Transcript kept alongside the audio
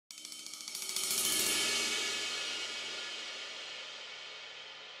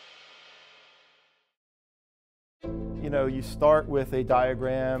know, you start with a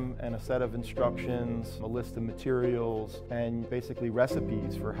diagram and a set of instructions, a list of materials, and basically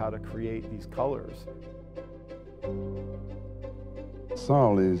recipes for how to create these colors.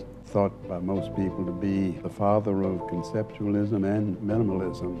 Sol is thought by most people to be the father of conceptualism and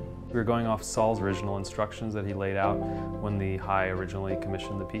minimalism. We were going off Sol's original instructions that he laid out when the High originally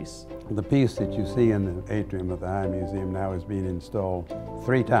commissioned the piece. The piece that you see in the atrium of the High Museum now has been installed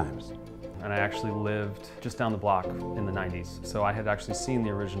 3 times. And I actually lived just down the block in the 90s, so I had actually seen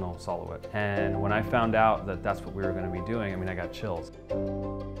the original Sol LeWitt. And when I found out that that's what we were going to be doing, I mean, I got chills.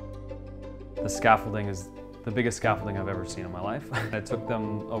 The scaffolding is the biggest scaffolding I've ever seen in my life. It took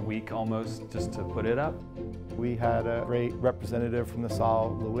them a week almost just to put it up. We had a great representative from the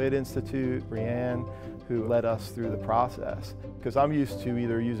Sol LeWitt Institute, Brianne, who led us through the process. Because I'm used to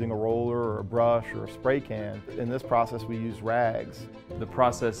either using a roller or a brush or a spray can. In this process, we use rags. The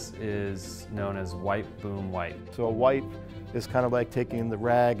process is known as wipe, boom, wipe. So a wipe is kind of like taking the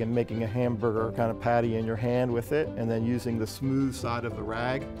rag and making a hamburger kind of patty in your hand with it, and then using the smooth side of the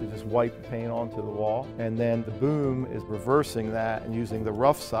rag to just wipe the paint onto the wall. And then the boom is reversing that and using the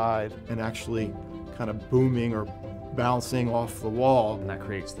rough side and actually kind of booming or bouncing off the wall. And that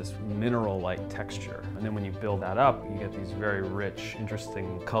creates this mineral-like texture. And then when you build that up, you get these very rich,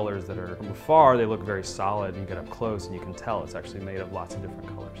 interesting colors that are, from afar, they look very solid. You get up close and you can tell it's actually made of lots of different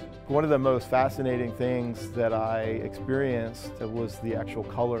colors. One of the most fascinating things that I experienced was the actual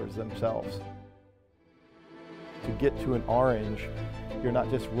colors themselves. To get to an orange, you're not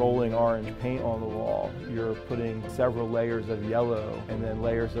just rolling orange paint on the wall, you're putting several layers of yellow and then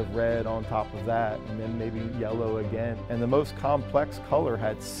layers of red on top of that, and then maybe yellow again. And the most complex color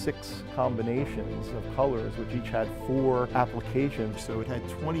had 6 combinations of colors, which each had 4 applications. So it had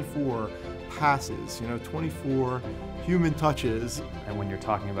 24 passes, 24 human touches. And when you're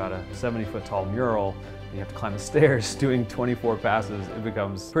talking about a 70-foot tall mural, and you have to climb the stairs doing 24 passes, it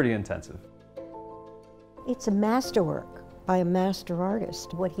becomes pretty intensive. It's a masterwork by a master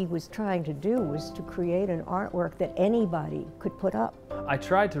artist. What he was trying to do was to create an artwork that anybody could put up. I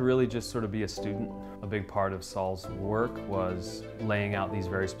tried to really just sort of be a student. A big part of Sol's work was laying out these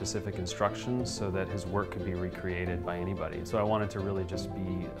very specific instructions so that his work could be recreated by anybody. So I wanted to really just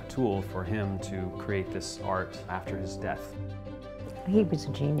be a tool for him to create this art after his death. He was a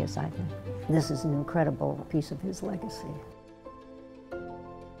genius, I think. This is an incredible piece of his legacy.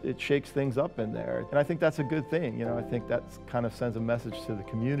 It shakes things up in there, and I think that's a good thing. I think that kind of sends a message to the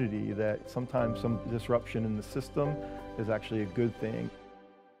community that sometimes some disruption in the system is actually a good thing.